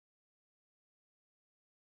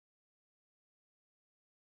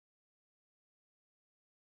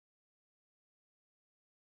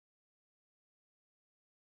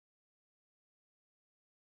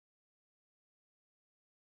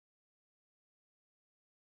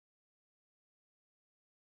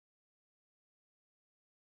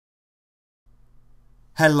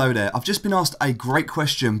Hello there. I've just been asked a great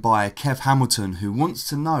question by Kev Hamilton, who wants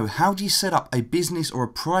to know, how do you set up a business or a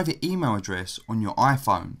private email address on your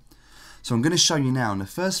iPhone? So I'm going to show you now, and the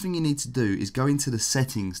first thing you need to do is go into the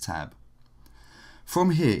settings tab.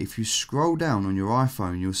 From here, if you scroll down on your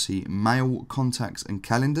iPhone, you'll see mail, contacts and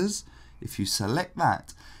calendars. If you select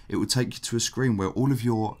that, it will take you to a screen where all of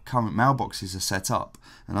your current mailboxes are set up,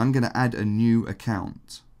 and I'm going to add a new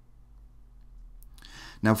account.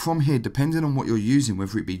 Now from here, depending on what you're using,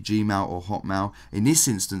 whether it be Gmail or Hotmail, in this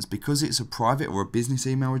instance, because it's a private or a business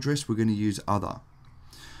email address, we're going to use other.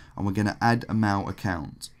 And we're going to add a mail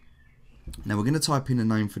account. Now we're going to type in a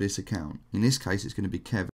name for this account. In this case, it's going to be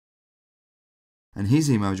Kev. And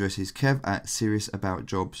his email address is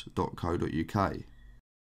kev@seriousaboutjobs.co.uk.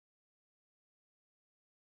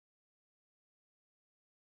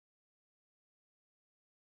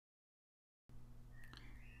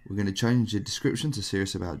 We're going to change the description to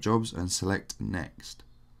Serious About Jobs and select Next.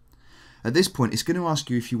 At this point, it's going to ask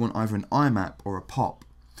you if you want either an IMAP or a POP.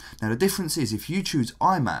 Now the difference is, if you choose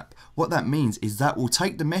IMAP, what that means is that will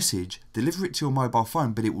take the message, deliver it to your mobile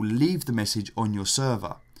phone, but it will leave the message on your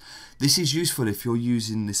server. This is useful if you're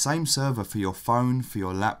using the same server for your phone, for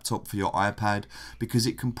your laptop, for your iPad, because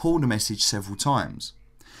it can pull the message several times.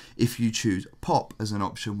 If you choose POP as an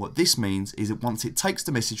option, what this means is that once it takes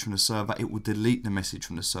the message from the server, it will delete the message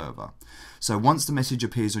from the server. So once the message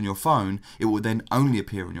appears on your phone, it will then only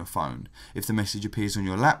appear on your phone. If the message appears on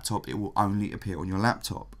your laptop, it will only appear on your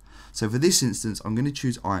laptop. So for this instance, I'm going to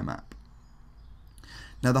choose IMAP.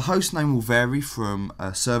 Now the host name will vary from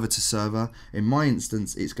server to server. In my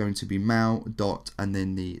instance, it's going to be mail. And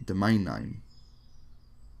then the domain name.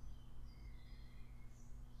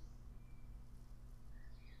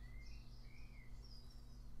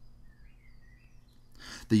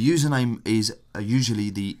 The username is usually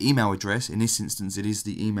the email address. In this instance, it is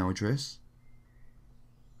the email address.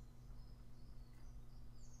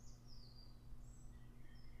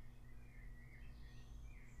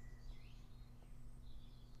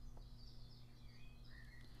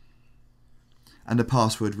 And the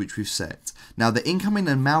password which we've set. Now the incoming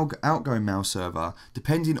and outgoing mail server,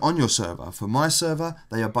 depending on your server, for my server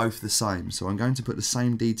they are both the same, so I'm going to put the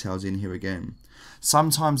same details in here again.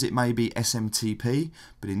 Sometimes it may be SMTP,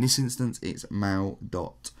 but in this instance it's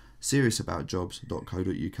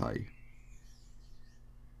mail.seriousaboutjobs.co.uk.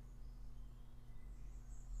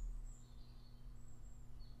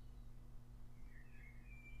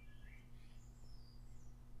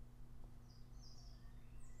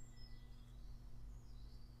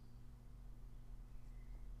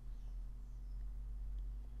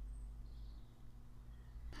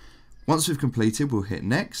 Once we've completed, we'll hit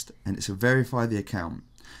next, and it's to verify the account.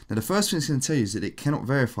 Now the first thing it's going to tell you is that it cannot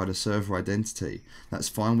verify the server identity. That's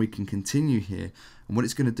fine, we can continue here, and what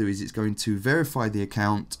it's going to do is it's going to verify the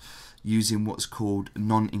account using what's called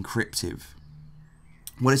non-encryptive.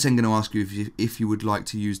 What it's then going to ask you if you would like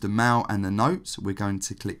to use the mail and the notes. We're going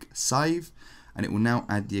to click save, and it will now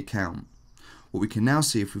add the account. What we can now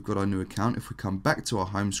see, if we've got our new account, if we come back to our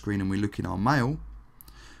home screen and we look in our mail,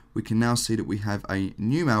 we can now see that we have a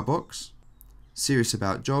new mailbox, Serious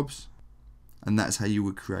About Jobs, and that's how you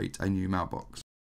would create a new mailbox.